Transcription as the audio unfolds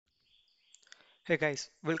Hey guys,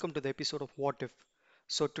 welcome to the episode of What If.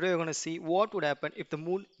 So today we're going to see what would happen if the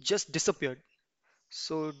moon just disappeared.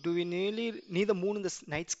 So do we really need the moon in the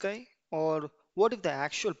night sky, or what if the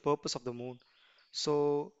actual purpose of the moon?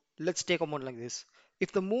 So let's take a moment like this.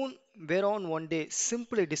 If the moon were on one day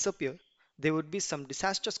simply disappear, there would be some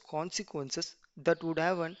disastrous consequences that would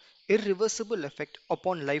have an irreversible effect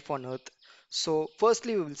upon life on Earth. So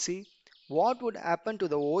firstly we will see what would happen to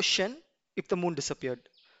the ocean if the moon disappeared.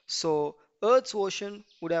 So Earth's ocean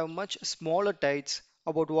would have much smaller tides,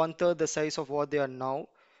 about one third the size of what they are now,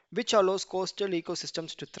 which allows coastal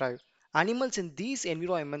ecosystems to thrive. Animals in these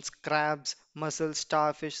environments, crabs, mussels,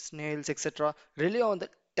 starfish, snails, etc., rely on the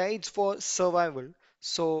tides for survival.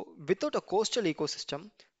 So, without a coastal ecosystem,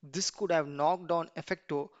 this could have knocked on effect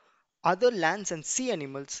to other lands and sea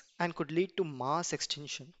animals and could lead to mass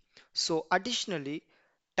extinction. So, additionally,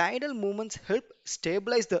 tidal movements help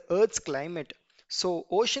stabilize the Earth's climate. So,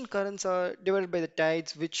 ocean currents are divided by the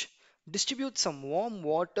tides, which distribute some warm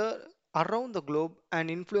water around the globe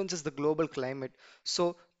and influences the global climate.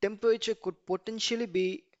 So, temperature could potentially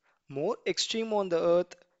be more extreme on the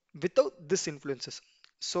Earth without this influences.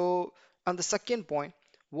 So, on the second point,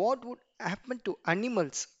 what would happen to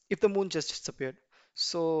animals if the moon just disappeared?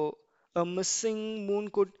 So, a missing moon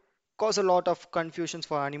could cause a lot of confusions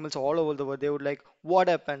for animals all over the world. They would like, what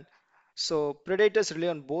happened? So predators rely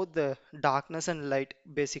on both the darkness and light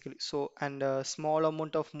basically. So and a small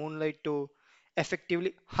amount of moonlight to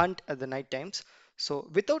effectively hunt at the night times. So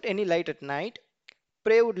without any light at night,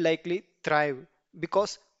 prey would likely thrive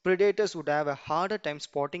because predators would have a harder time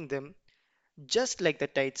spotting them, just like the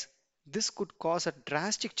tides. This could cause a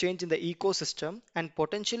drastic change in the ecosystem and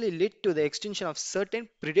potentially lead to the extinction of certain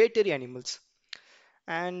predatory animals.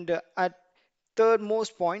 And at third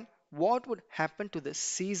most point, what would happen to the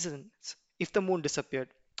seasons if the moon disappeared?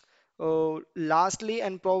 Lastly,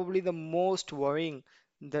 and probably the most worrying,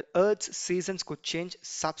 the Earth's seasons could change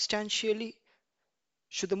substantially.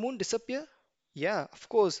 Should the moon disappear? Yeah, of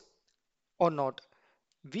course, or not.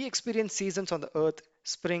 We experience seasons on the Earth,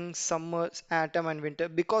 spring, summer, autumn, and winter,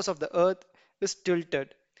 because of the Earth is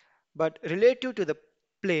tilted. But relative to the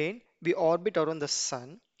plane we orbit around the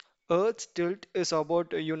sun, Earth's tilt is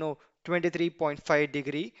about 23.5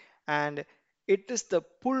 degree, and it is the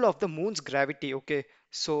pull of the moon's gravity. Okay,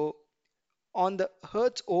 so on the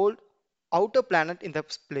Earth's old outer planet in the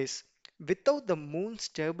place, without the moon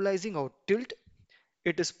stabilizing our tilt,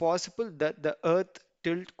 it is possible that the Earth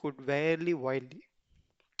tilt could vary wildly.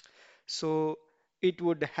 So it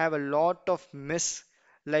would have a lot of mess,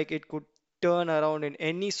 like it could turn around in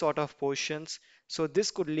any sort of positions. So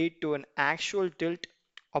this could lead to an actual tilt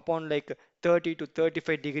upon like 30 to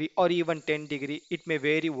 35 degree or even 10 degree. It may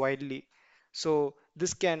vary widely. So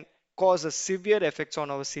this can cause a severe effects on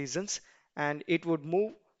our seasons, and it would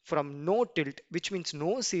move from no tilt, which means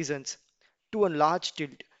no seasons, to a large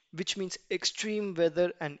tilt, which means extreme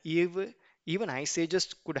weather and even ice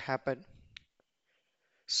ages could happen.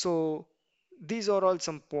 So these are all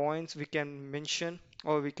some points we can mention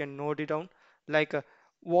or we can note it down, like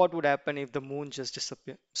what would happen if the moon just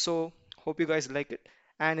disappear. So hope you guys like it.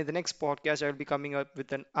 And in the next podcast, I'll be coming up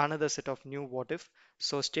with another set of new what if.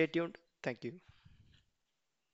 So stay tuned. Thank you.